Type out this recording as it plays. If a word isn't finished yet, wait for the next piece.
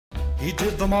he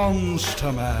did the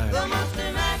Monster Mash.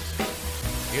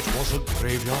 It was a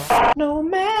graveyard. No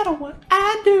matter what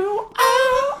I do,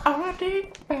 all I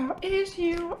think about is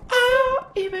you.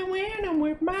 Even when I'm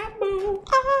with my boo,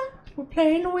 we're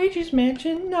playing Luigi's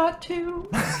Mansion, not 2.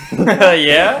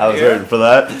 Yeah? I was waiting for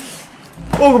that.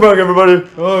 Welcome back, everybody.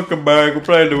 Welcome back. We're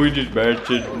playing Luigi's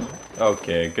Mansion.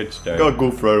 Okay, good start. Got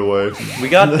goof right away. We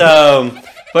got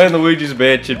playing Luigi's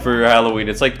Mansion for Halloween.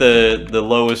 It's like the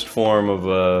lowest form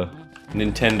of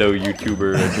Nintendo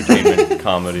YouTuber entertainment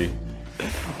comedy.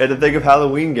 Had to think of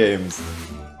Halloween games.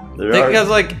 Because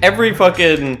like every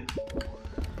fucking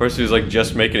person who's like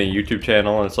just making a YouTube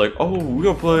channel and it's like, oh, we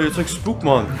gonna play. It's like Spook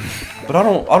Month, but I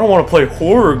don't want to play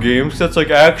horror games. 'Cause that's like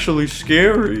actually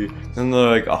scary. And they're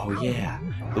like, oh yeah,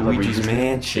 Luigi's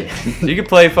Mansion. So you can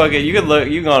play fucking. You can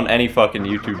go on any fucking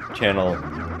YouTube channel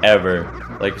ever,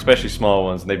 like especially small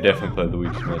ones, and they've definitely played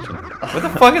Luigi's Mansion. What the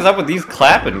fuck is up with these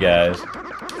clapping guys?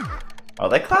 Are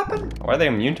they clapping? Why are they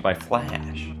immune to my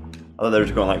flash? Oh, they're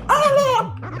just going like.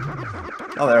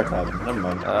 Oh, they're clapping. Never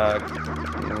mind.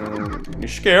 You're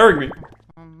scaring me.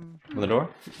 Open the door.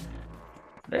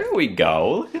 There we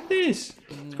go. Look at this.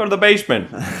 Let's go to the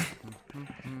basement.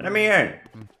 Let me in.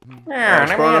 Yeah,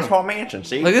 Explore this whole mansion.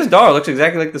 See? Look, this door looks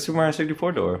exactly like the Super Mario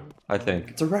 64 door, I think.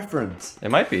 It's a reference. It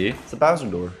might be. It's a Bowser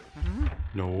door.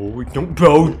 No, we don't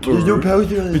Bowser. There's no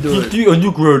Bowser in the door. It's the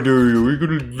underground area. We're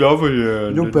gonna love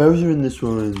it. No Bowser in this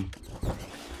one.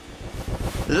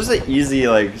 It's just an easy,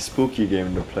 like, spooky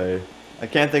game to play. I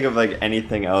can't think of, like,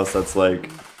 anything else that's, like,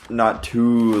 not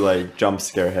too, like, jump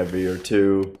scare heavy or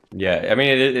too... Yeah, I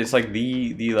mean, it's like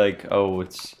the like, oh,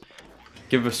 it's...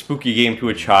 Give a spooky game to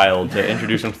a child to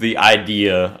introduce them to the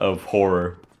idea of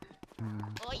horror.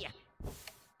 Oh, yeah.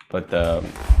 But,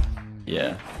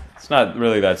 yeah. It's not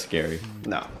really that scary.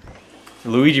 No.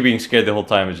 Luigi being scared the whole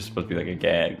time is just supposed to be like a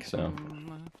gag, so...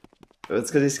 It's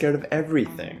because he's scared of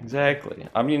everything. Exactly.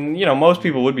 I mean, you know, most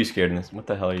people would be scared in this. What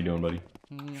the hell are you doing, buddy?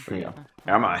 Where you go?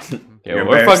 Come on. Yeah,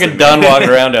 we're fucking done walking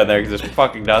around down there because there's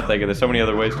fucking nothing and there's so many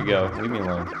other ways to go. Leave me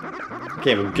alone. I can't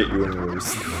even get you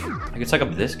anyways. I can suck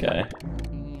up this guy.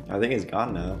 I think he's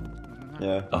gone now.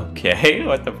 Yeah. Okay,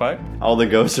 what the fuck? All the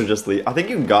ghosts are just leave. I think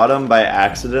you got him by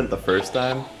accident the first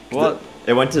time. What?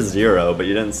 It went to 0, but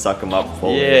you didn't suck him up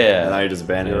fully. Yeah. And now you just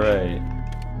vanished. You're right.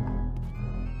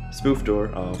 Spoof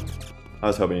door. Oh. I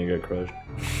was hoping you get crushed.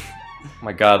 Oh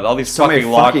my god, all these So many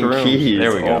fucking locked fucking rooms. keys.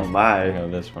 There we go. Oh my. I know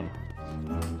this one.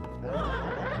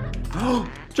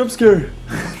 Jump scare!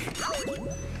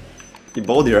 You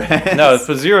bowled your ass. No, if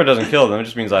 0 doesn't kill them, it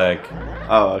just means I like...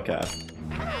 Oh, okay.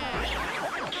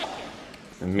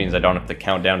 It means I don't have to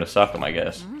count down to suck them, I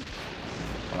guess.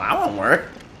 Well, that won't work.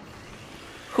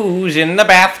 Who's in the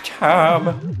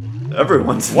bathtub?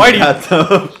 Everyone's in Why do you- that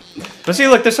though. But see,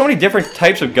 look, there's so many different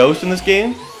types of ghosts in this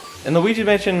game. In Luigi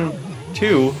Mansion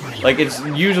 2, like, it's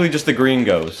usually just the green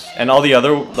ghosts. And all the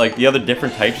other, like, the other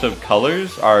different types of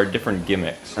colors are different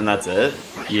gimmicks. And that's it?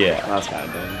 Yeah. That's kind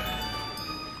of dumb.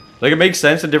 Like, it makes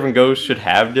sense that different ghosts should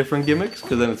have different gimmicks,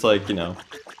 because then it's like, you know,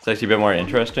 it's actually a bit more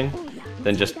interesting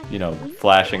than just, you know,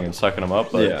 flashing and sucking them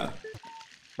up. But, Yeah.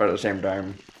 But at the same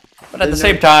time. But at the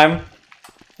same time,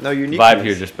 No uniqueness. vibe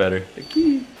here just better. The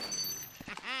key.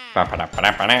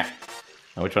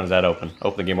 Now, which one's that open?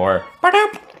 Open the game more.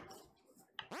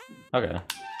 Okay.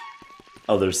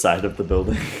 Other side of the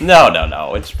building.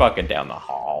 No, it's fucking down the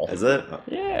hall. Is it?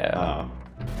 Yeah. Oh.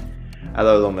 I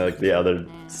thought it was on like the other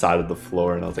side of the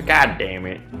floor, and I was like, God damn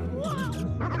it.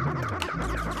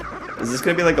 Is this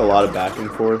gonna be like a lot of back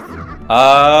and forth?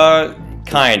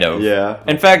 Kind of. Yeah.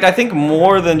 In fact, I think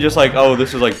more than just like, oh,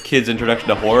 this is like kids' introduction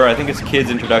to horror, I think it's kids'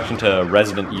 introduction to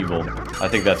Resident Evil. I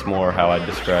think that's more how I'd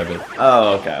describe it.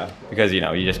 Oh, okay. Because, you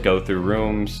know, you just go through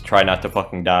rooms, try not to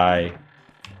fucking die.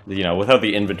 You know, without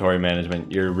the inventory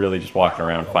management, you're really just walking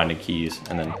around finding keys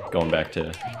and then going back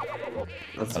to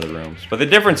other rooms. But the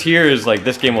difference here is, like,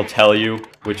 this game will tell you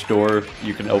which door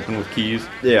you can open with keys.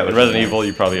 Yeah. In Resident Evil,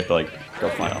 you probably have to, like, Go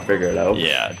find it, figure it out.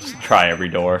 yeah, just try every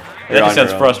door. You're That on just sounds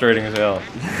your own. frustrating as hell.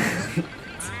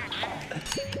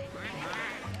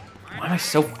 Why am I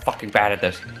so fucking bad at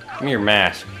this? Give me your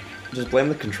mask. Just blame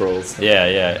the controls.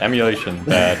 Yeah, emulation,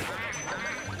 bad.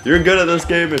 You're good at this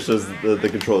game, it's just the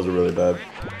controls are really bad.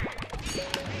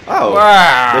 Oh,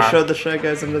 Wow. they showed the Shy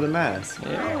Guys under the mask.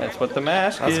 Yeah, that's what the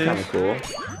mask That's is. kind of cool.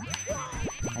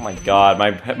 Oh my god,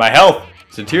 my health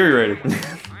is deteriorating.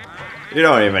 You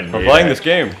don't even We're need playing it. this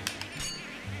game.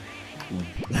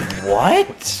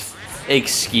 What?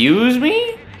 Excuse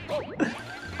me?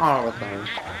 Oh, thing.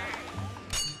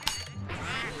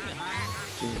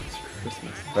 Jesus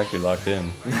Christmas. I'm actually locked in.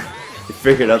 You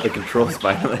figured out the controls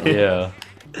finally. Yeah.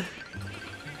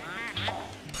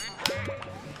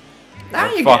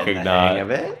 Now you fucking get the not. hang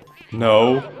of it.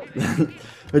 No.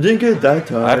 I didn't get it that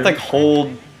time. I have to like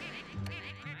hold.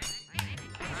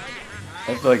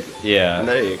 I have to like, yeah.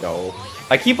 There you go.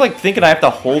 I keep like thinking I have to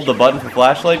hold the button for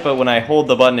flashlight, but when I hold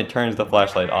the button, it turns the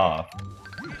flashlight off.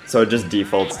 So it just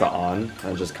defaults to on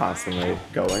and just constantly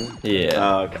going? Yeah.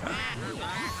 Oh, okay.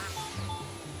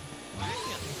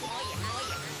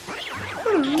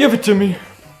 Give it to me.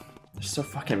 There's so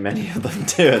fucking many of them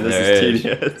too, and this There is is.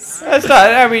 tedious. That's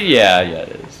not. I mean, yeah, it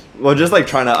is. Well, just like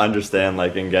trying to understand,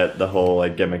 like, and get the whole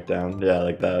like gimmick down. Yeah,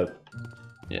 like that.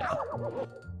 Yeah.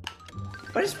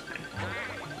 What is?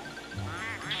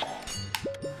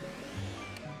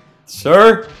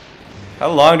 Sir, how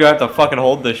long do I have to fucking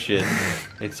hold this shit?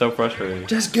 It's so frustrating.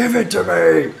 Just give it to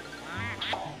me.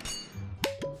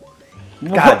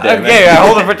 God damn it. Okay, I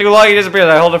hold it for too long, he disappears.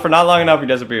 I hold it for not long enough, he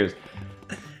disappears.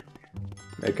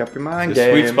 Make up your mind, The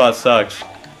game. sweet spot sucks.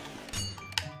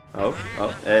 Oh,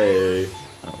 hey.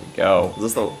 There we go. Is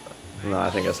this the? No, I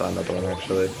think I saw another one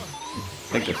actually. I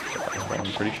think this is the last one,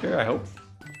 I'm pretty sure, I hope.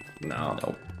 No.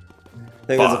 Nope. I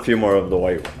think there's a few more of the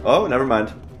white. Oh, never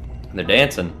mind. They're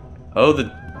dancing. Oh,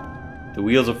 the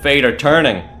wheels of fate are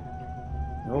turning.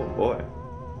 Oh boy.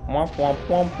 Womp womp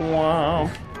womp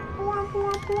womp.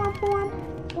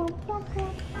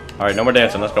 Alright, no more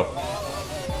dancing, let's go.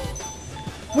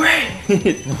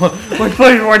 Wait! What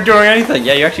place weren't doing anything?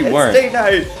 Yeah, you actually weren't. It's date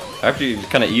night. Actually, it's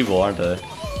kind of evil, aren't they?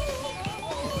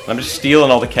 I'm just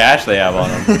stealing all the cash they have on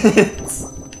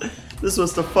them. This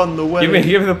was to fund the wedding.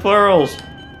 Give me the plurals.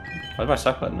 Why's my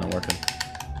suck button not working?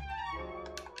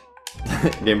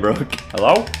 Game broke.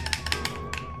 Hello?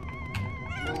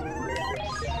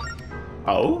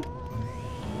 Oh?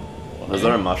 Was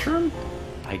there a mushroom?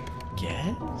 I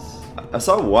guess. I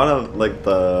saw one of like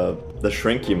the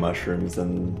shrinky mushrooms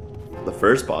in the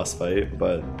first boss fight,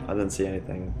 but I didn't see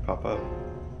anything pop up.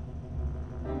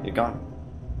 You're gone.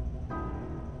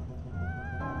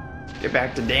 Get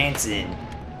back to dancing.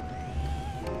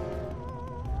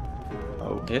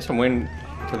 Oh, I guess I'm waiting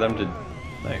for them to.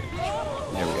 Like,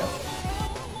 there we go.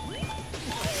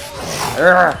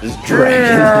 Just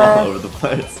dragging them all over the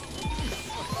place.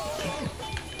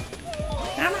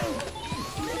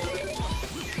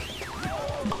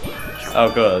 Oh,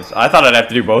 good. I thought I'd have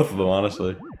to do both of them,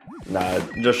 honestly. Nah, it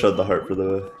just showed the heart for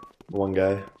the one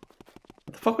guy.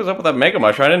 What the fuck was up with that Mega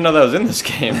Mushroom? I didn't know that was in this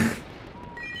game.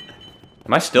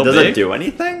 Am I still Does big? it do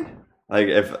anything? Like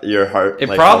if your heart? It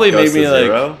like, probably health goes made me, to like-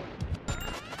 zero?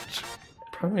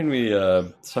 Probably made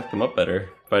me suck them up better,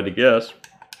 if I had to guess.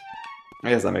 I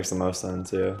guess that makes the most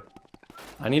sense. Yeah.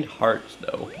 I need hearts,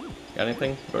 though. Got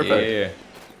anything? Perfect. Yeah.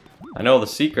 I know the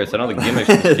secrets. I know the gimmicks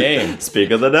of this game.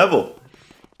 Speak of the devil.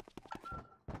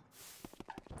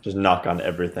 Just knock on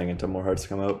everything until more hearts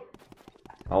come out.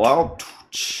 Hello?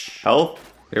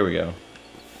 Health? Here we go.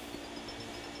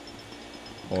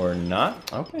 Or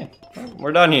not? Okay.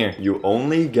 We're done here. You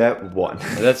only get one.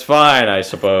 That's fine, I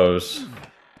suppose.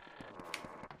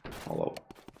 Hello.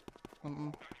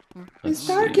 It's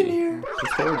dark in here.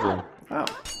 It's horrible. Oh.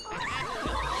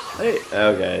 Hey.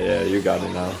 Okay, yeah, you got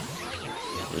it now.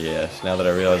 Yes, now that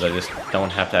I realize I just don't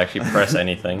have to actually press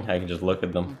anything. I can just look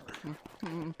at them.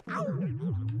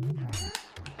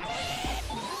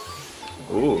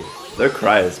 Ooh, their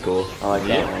cry is cool. I like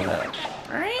that one.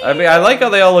 I mean, I like how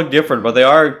they all look different, but they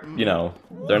are, you know,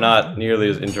 they're not nearly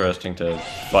as interesting to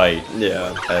fight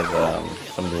Yeah. as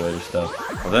some of the later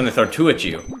stuff. Well, then they throw two at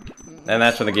you. And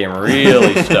that's when the game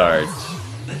really starts.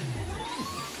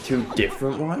 Two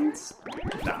different ones?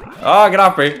 Oh, get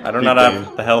off me! I do not game.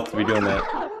 have the health to be doing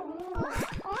that.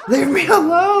 Leave me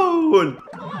alone!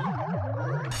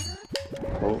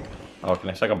 Oh, Oh, can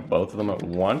I suck up both of them at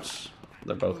once?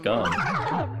 They're both gone.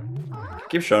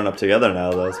 keep showing up together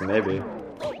now though, so maybe.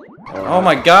 Oh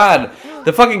my god!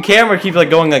 The fucking camera keeps like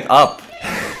going like up.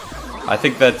 I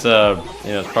think that's you know,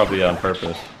 it's probably on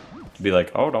purpose. To be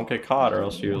like, oh, don't get caught, or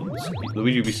else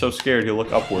Luigi will be so scared he'll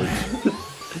look upwards.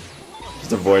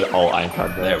 Just avoid all eye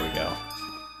contact. There we go.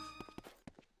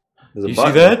 There's a You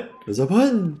button. see that? There's a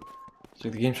button. It's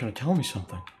like the game's trying to tell me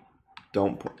something.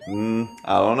 Don't.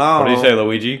 I don't know. What do you say,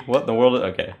 Luigi? What in the world?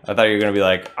 Okay, I thought you were gonna be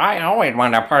like, I always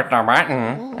want to push the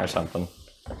button, or something.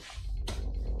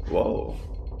 Whoa.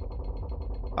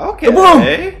 Okay.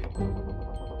 Kaboom!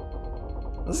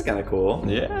 This is kind of cool.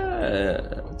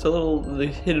 Yeah, it's a little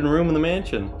hidden room in the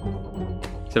mansion.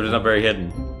 Except it's not very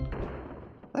hidden.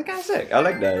 That's kind of sick. I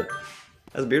like that.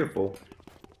 That's beautiful.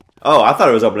 Oh, I thought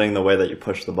it was opening the way that you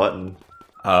push the button.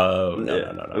 Oh,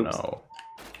 Yeah. no. Oops.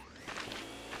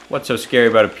 What's so scary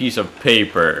about a piece of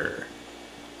paper?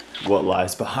 What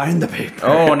lies behind the paper?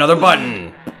 Oh, another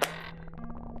button.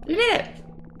 You did it.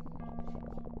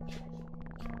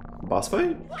 boss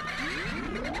fight?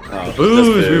 Oh,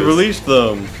 Boos, we released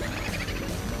them.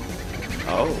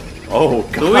 Oh,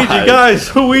 God. Luigi,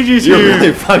 guys, Luigi's You're here.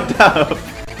 really fucked up.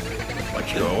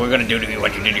 We're gonna do to you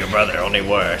what you did to your brother, only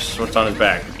worse. What's on his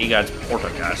back? He got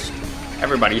poltergeist.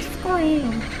 Everybody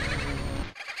scream.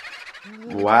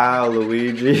 Wow,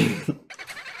 Luigi.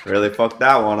 Really fucked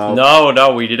that one up.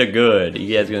 No, we did it good.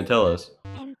 You guys gonna tell us?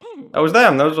 That was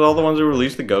them. Those are all the ones who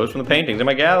released the ghosts from the paintings in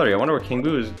my gallery. I wonder where King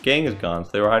Boo's gang is gone.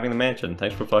 So they were hiding in the mansion.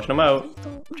 Thanks for flushing them out.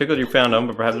 Particularly you found them,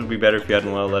 but perhaps it would be better if you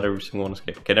hadn't let every single one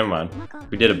escape. Okay, never mind.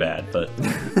 We did it bad, but...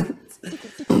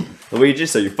 Luigi,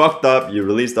 so you fucked up, you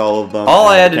released all of them. All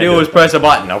I had to do was press a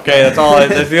button, okay?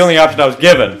 That's the only option I was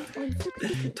given.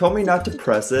 You told me not to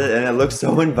press it, and it looked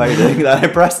so inviting that I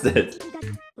pressed it.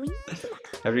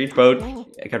 After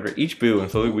each boo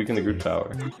and slowly weaken the group's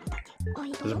power.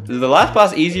 Is the last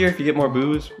boss easier if you get more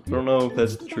boos? I don't know if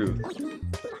that's the truth.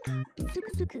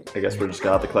 I guess we're just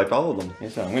gonna have to collect all of them. Yeah,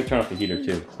 so I'm gonna turn off the heater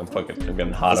too. I'm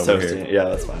getting hot over here. Yeah,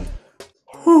 that's fine.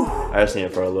 Whew. I just need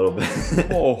it for a little bit.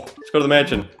 Oh, let's go to the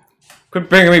mansion. Quit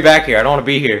bringing me back here. I don't want to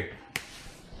be here.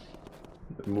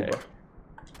 Okay.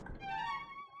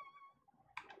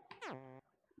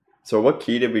 So what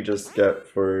key did we just get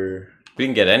for... We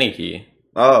didn't get any key.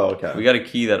 Oh, okay. We got a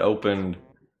key that opened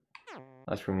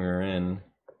last room we were in.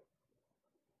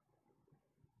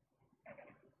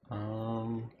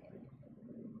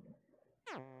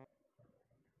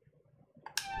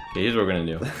 Okay, here's what we're gonna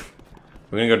do.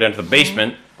 We're gonna go down to the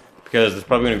basement because there's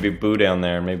probably gonna be Boo down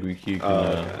there. Maybe you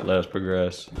can let us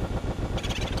progress.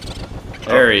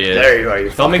 There he is. There you are. You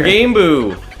call me Game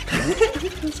Boo.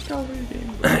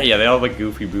 Yeah, they all have like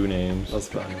goofy Boo names. That's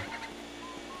funny.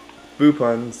 Boo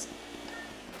puns.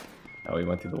 Oh, he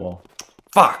went through the wall.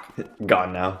 Fuck!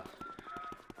 Gone now.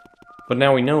 But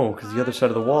now we know, because the other side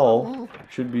of the wall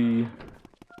should be...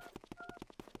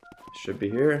 Should be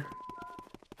here.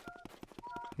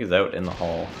 He's out in the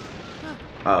hall.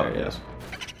 Oh, there he is.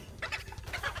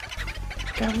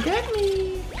 Come get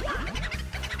me.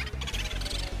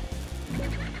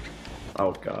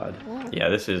 Oh, God. Yeah,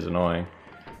 this is annoying.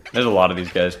 There's a lot of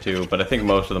these guys too, but I think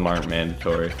most of them aren't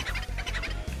mandatory.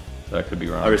 So I could be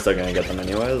wrong. Are we still gonna get them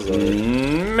anyways? Or?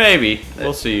 Maybe.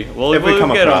 We'll see. If we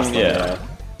come get across them, them, yeah.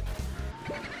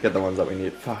 Get the ones that we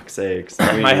need. Fuck's sakes.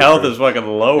 My health is fucking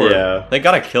lower. Yeah. Thank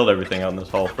God I killed everything out in this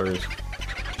hall first.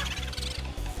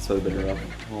 So it's been rough.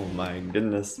 Oh my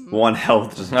goodness. One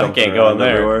health just I jumped can't go in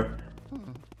there. everywhere.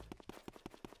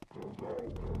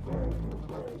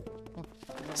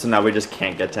 So now we just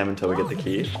can't get to him until we get the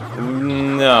key?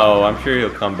 No, I'm sure he'll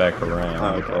come back around.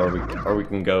 Oh, okay. Or we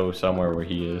can go somewhere where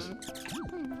he is.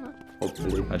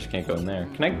 Hopefully. I just can't go in there.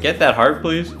 Can I get that heart,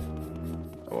 please?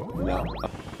 Oh, no.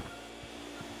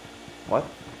 What?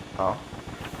 Oh.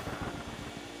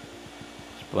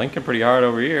 It's blinking pretty hard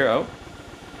over here. Oh.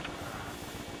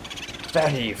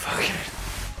 Betty, fucking.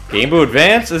 Game Boo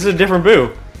Advance? This is a different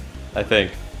Boo, I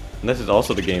think. And this is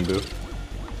also the Game Boo.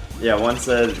 Yeah, one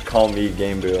said call me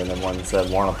Game Boo, and then one said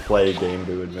wanna play Game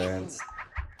Boo Advance.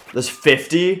 There's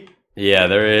 50? Yeah,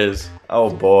 there is.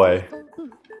 Oh boy.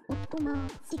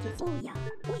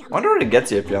 Wonder what it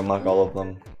gets you if you unlock all of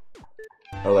them.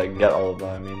 Or like get all of them,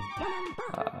 I mean.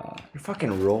 You're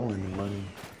fucking rolling in money.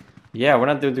 Yeah, we're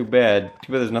not doing too bad.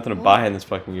 Too bad there's nothing to buy in this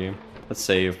fucking game. Let's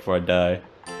save before I die.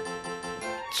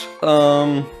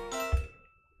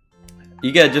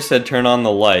 You guys just said turn on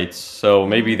the lights, so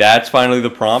maybe that's finally the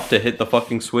prompt to hit the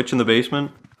fucking switch in the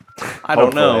basement? I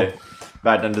don't know.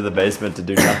 Back into the basement to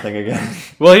do nothing again.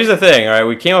 Well, here's the thing, alright,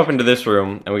 we came up into this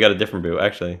room, and we got a different Boo.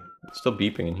 Actually, it's still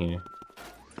beeping in here.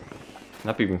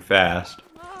 Not beeping fast.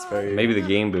 It's very... Maybe the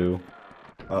Game Boo.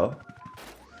 Oh.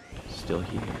 Still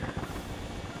here.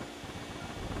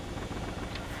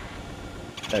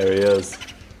 There he is.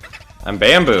 I'm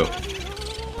Bamboo.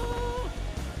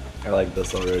 I like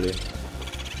this already.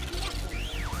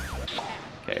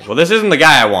 Okay, well this isn't the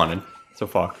guy I wanted, so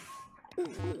fuck.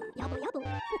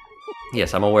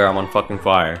 Yes, I'm aware I'm on fucking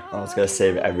fire. Oh, it's gonna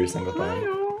save every single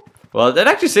time. Well, it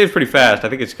actually saves pretty fast. I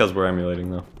think it's because we're emulating,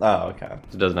 though. Oh, okay.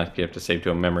 It doesn't actually have to save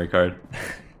to a memory card.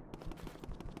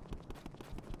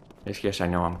 Yes, I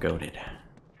know I'm goated.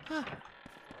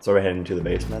 So we're heading to the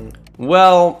basement?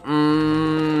 Well,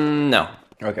 no.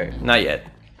 Okay. Not yet.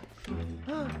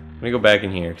 Let me go back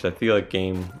in here, because I feel like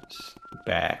game's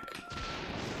back.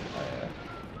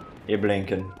 You're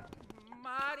blinking.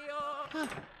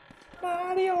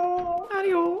 Mario,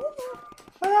 Mario,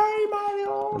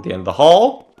 Mario. At the end of the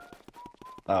hall?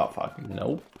 Oh, fuck.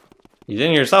 Nope. He's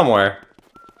in here somewhere.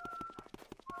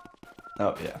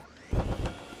 Oh, yeah.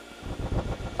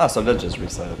 Oh, so that just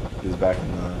reset. He's back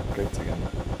in the crates again.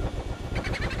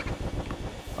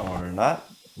 Or not.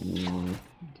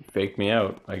 Fake me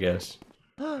out, I guess.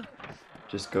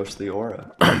 Just ghost the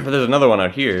aura. But there's another one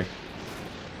out here.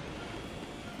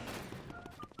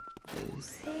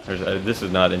 This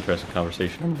is not interesting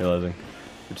conversation, I'm realizing.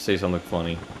 Could say something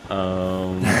funny.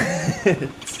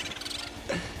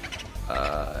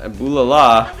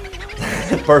 Boolala.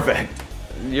 Perfect.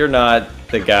 You're not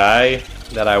the guy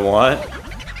that I want.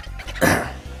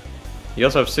 You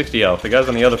also have 60 health. The guys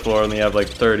on the other floor only have like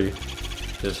 30.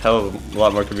 It's hell of a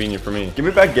lot more convenient for me. Give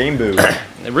me back Game Boo.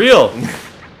 Real!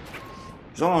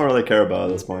 That's all I don't really care about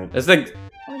at this point. It's like...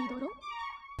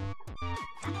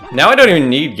 Now I don't even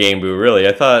need Game Boo, really.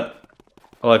 I thought...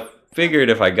 Well, I figured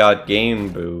if I got Game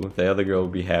Boo, the other girl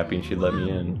would be happy and she'd let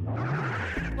me in.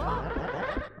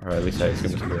 Or at least I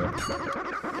assume it's a girl.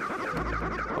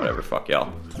 Whatever, fuck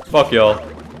y'all. Fuck y'all.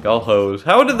 Y'all hoes.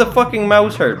 How did the fucking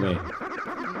mouse hurt me?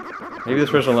 Maybe this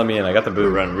person will let me in. I got the boo.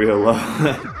 Run real low.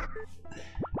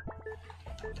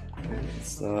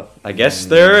 I guess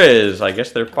there is. I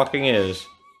guess there fucking is.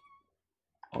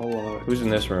 Oh, who's in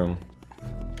this room?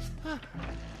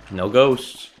 No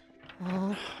ghosts.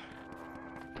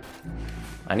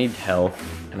 I need health,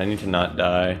 and I need to not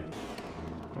die.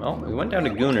 Well, we went down to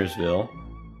Goonersville.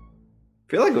 I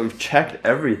feel like we've checked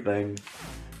everything,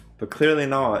 but clearly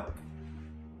not.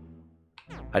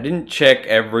 I didn't check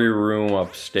every room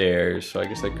upstairs, so I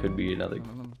guess there could be another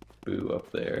boo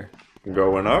up there.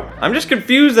 Going up? I'm just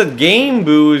confused that Game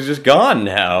Boo is just gone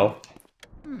now.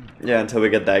 Yeah, until we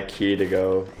get that key to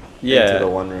go into the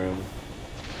one room.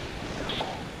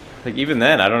 Like, even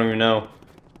then, I don't even know.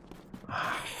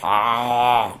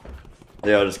 Yeah,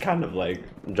 I'll just kind of like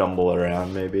jumble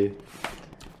around, maybe.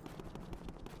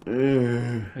 I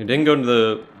didn't go into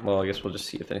the... Well, I guess we'll just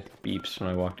see if anything beeps when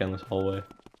I walk down this hallway.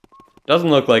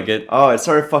 Doesn't look like it. Oh, it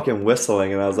started fucking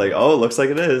whistling, and I was like, oh, it looks like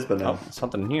it is, but no. Oh,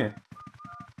 something in here.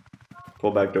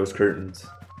 Pull back those curtains.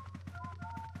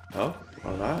 Oh,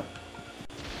 or not.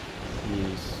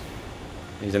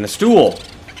 He's in the stool.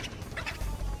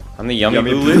 I'm the Yummy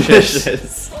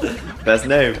Boolicious. Best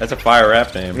name. That's a fire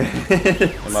rap name.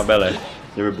 In my belly.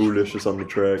 Yummy Boolicious on the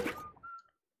track.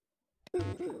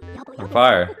 On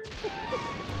fire.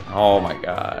 Oh my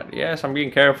god. Yes, I'm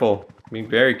being careful. Being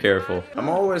very careful. I'm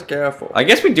always careful. I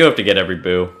guess we do have to get every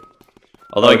boo.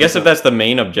 Although I guess if that's the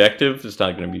main objective, it's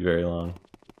not going to be very long.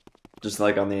 Just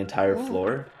like on the entire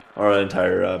floor? Or the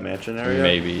entire mansion area?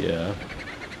 Maybe, yeah.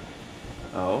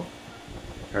 Oh.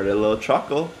 Heard a little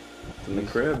chuckle. It's in the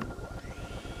crib.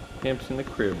 Pimp's in the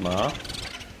crib, ma.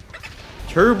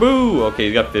 Turbo! Okay,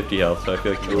 he's got 50 health, so I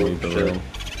feel like he can leave the room.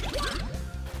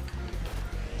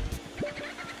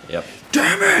 Yep.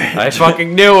 Damn it! I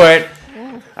fucking knew it!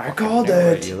 I called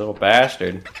Anyway, it! you little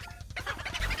bastard.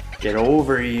 Get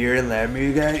over here and let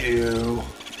me get you.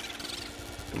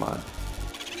 Come on.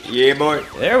 Yeah, boy.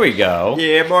 There we go.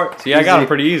 Yeah, boy. See, I got him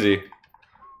pretty easy.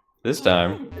 This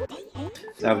time.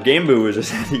 Now, Game Boo was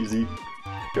just that easy.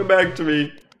 Come back to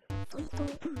me.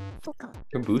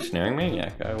 You're boo snaring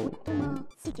maniac.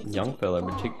 Young fella,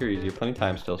 but take your easy. You have plenty of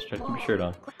time still, so try to keep your shirt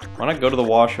on. Why not go to the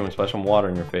washroom and splash some water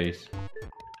in your face?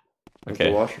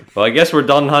 Okay. Well, I guess we're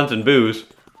done hunting boos.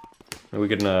 We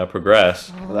can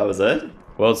progress. Well, that was it?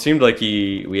 Well, it seemed like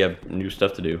we have new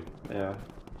stuff to do. Yeah.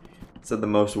 Said the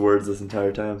most words this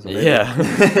entire time. So yeah.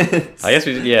 I guess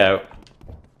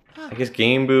I guess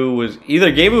Game Boo was...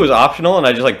 Either Game Boo was optional and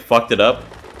I just like fucked it up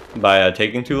by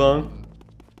taking too long.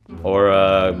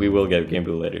 Or we will get Game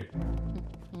Boo later.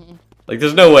 Like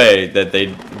there's no way that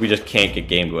we just can't get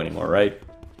Game Boo anymore, right?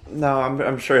 No,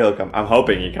 I'm sure he'll come. I'm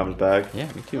hoping he comes back. Yeah,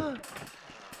 me too.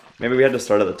 Maybe we had to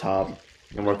start at the top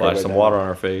and work our way Splash some down. water on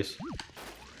our face.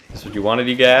 This what you wanted,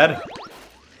 you gad?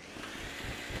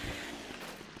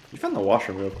 You found the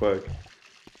washroom real quick.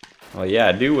 Well, yeah,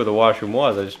 I knew where the washroom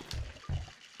was.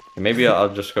 Maybe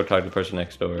I'll just go talk to the person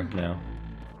next door now.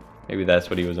 Maybe that's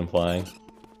what he was implying.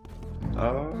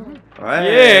 Oh.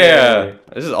 Yeah!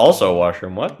 This is also a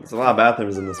washroom. What? There's a lot of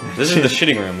bathrooms in this one. This is the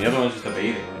shitting room. The other one's just a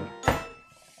bathing room.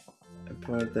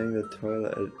 Important thing, the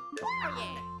toilet.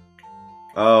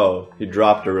 Oh, he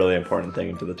dropped a really important thing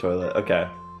into the toilet. Okay.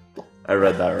 I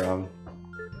read that wrong.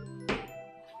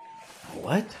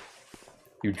 What?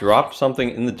 You dropped something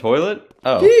in the toilet?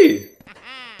 Oh. Gee!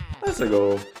 That's a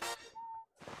goal.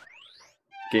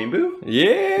 Game Boo?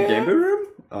 Yeah! Game Boo room?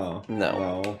 Oh. No.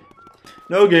 No.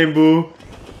 No Game Boo!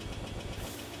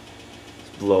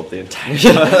 Just blow up the entire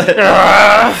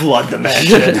toilet. Flood the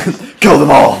mansion. Kill them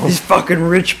all! These fucking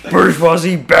rich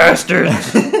bourgeoisie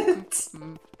bastards!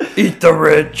 Eat the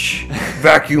rich,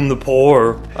 vacuum the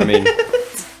poor. I mean,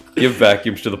 give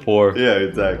vacuums to the poor. Yeah,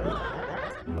 exactly.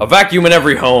 A vacuum in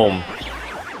every home.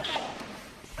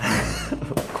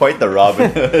 Quite the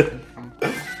Robin Hood.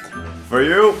 For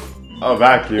you, a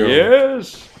vacuum.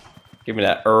 Yes. Give me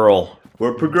that Earl.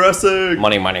 We're progressing.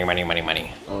 Money, money, money, money,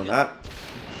 money. Oh, that.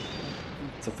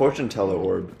 It's a fortune teller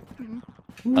orb.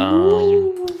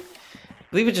 I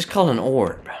believe it's just called an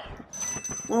orb.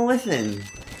 Well, listen.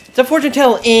 It's a fortune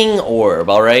telling orb,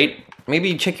 alright?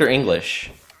 Maybe check your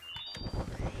English.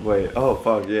 Wait, oh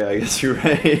fuck, yeah, I guess you're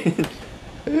right.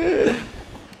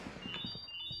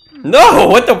 No,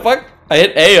 what the fuck? I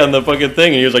hit A on the fucking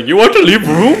thing and he was like, you want to leave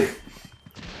room?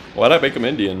 Why'd I make him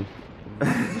Indian?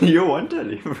 You want to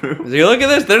leave room? See, look at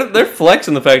this, they're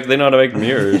flexing the fact that they know how to make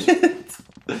mirrors.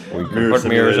 We can put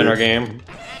mirrors in our game.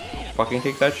 Fucking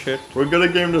take that shit. We're good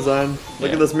at game design.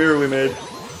 Look at this mirror we made.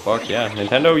 Fuck yeah,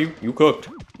 Nintendo, you cooked.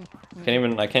 I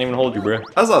can't even hold you, bro.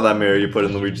 I saw that mirror you put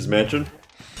in Luigi's Mansion.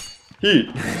 Heat.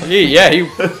 Yeah,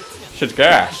 shit's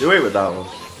gas. You wait with that one.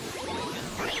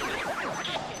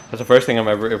 That's the first thing if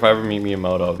I ever meet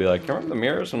Miyamoto, I'll be like, you remember the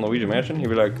mirrors in Luigi Mansion? He'd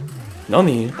be like,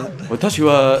 Nani, watashi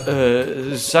wa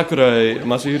Sakurai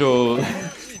Masahiro.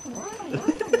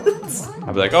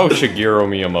 I'd be like, oh, Shigeru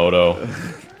Miyamoto.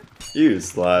 You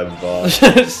slime boss.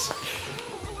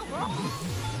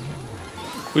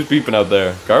 Who's beeping out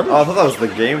there? Garbage? Oh, I thought that was the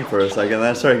game for a second,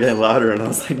 then I started getting louder and I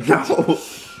was like, no!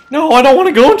 No, I don't want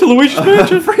to go into Luigi's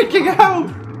Mansion! I'm freaking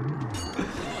out!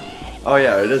 Oh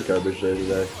yeah, it is garbage day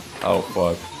today. Oh,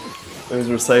 fuck. It was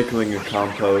recycling and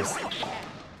compost.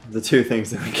 The two things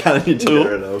that we kinda need to get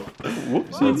rid of.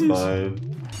 Whoops. That's fine.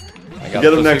 I got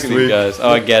Get them next week. Guys. Oh,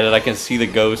 I get it. I can see the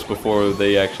ghosts before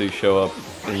they actually show up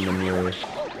in the mirror.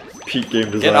 Peak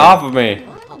game design. Get off of me!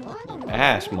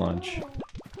 Ass munch.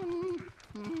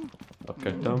 Look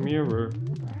at the mirror.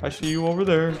 I see you over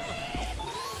there.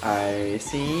 I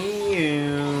see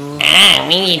you. Ah,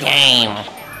 Luigi time.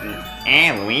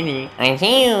 Ah, Luigi. I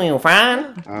see you, you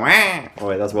friend. Oh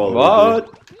wait, that's Waluigi.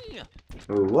 What?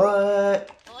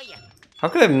 What? How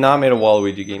could I have not made a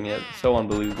Waluigi game yet? So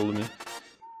unbelievable to me.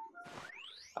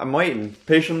 I'm waiting.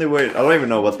 Patiently waiting. I don't even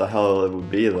know what the hell it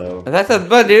would be though.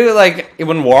 But dude, like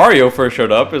when Wario first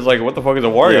showed up, it's like, what the fuck is a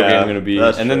Wario game gonna be?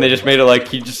 And then they just made it like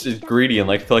he just is greedy and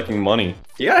like collecting money.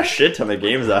 He got a shit ton of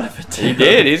games out of it too. He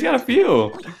did. He's got a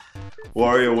few.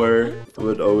 WarioWare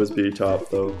would always be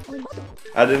top though.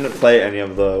 I didn't play any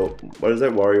of the what is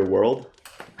it? Wario World?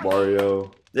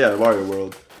 Yeah, Wario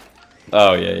World.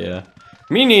 Oh yeah, yeah.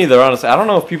 Me neither, honestly. I don't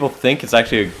know if people think it's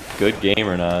actually a good game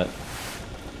or not.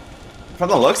 From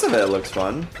the looks of it, it looks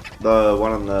fun. The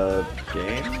one on the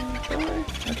game?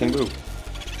 King Boo.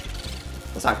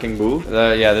 That's not King Boo?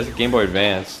 Yeah, there's a Game Boy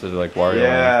Advance. There's like Wario.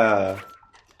 Yeah.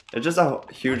 It's just a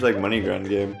huge like money grind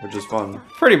game, which is fun.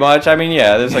 Pretty much. I mean,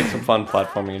 yeah, there's like some fun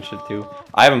platforming and shit too.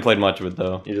 I haven't played much of it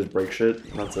though. You just break shit,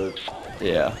 and that's it.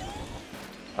 Yeah.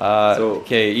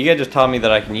 Okay, you guys just taught me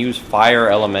that I can use fire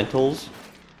elementals.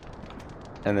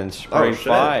 And then spray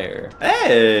fire.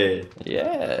 Hey!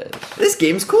 Yes. This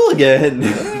game's cool again!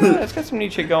 Yeah, it's got some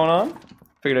neat shit going on.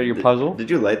 Figured out your puzzle.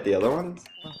 Did you light the other ones?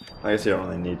 I guess you don't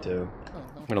really need to.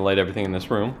 I'm gonna light everything in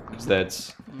this room, because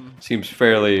that's... seems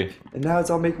fairly... And now it's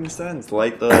all making sense.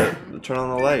 Light the... turn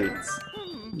on the lights.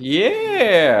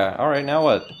 Yeah! Alright, now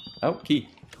what? Oh, key.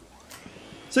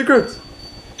 Secrets!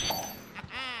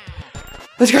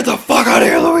 Let's get the fuck out of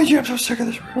here, Luigi! I'm so sick of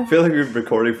this room. I feel like we've been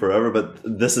recording forever, but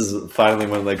this is finally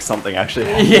when like something actually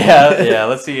happens. Yeah,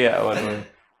 let's see.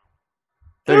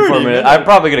 34 minutes. I'm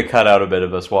probably gonna cut out a bit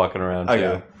of us walking around too.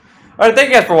 Okay. Alright, thank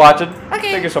you guys for watching.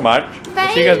 Okay. Thank you so much.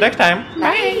 Bye. See you guys next time.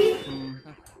 Bye.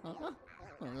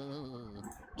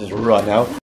 Just run out.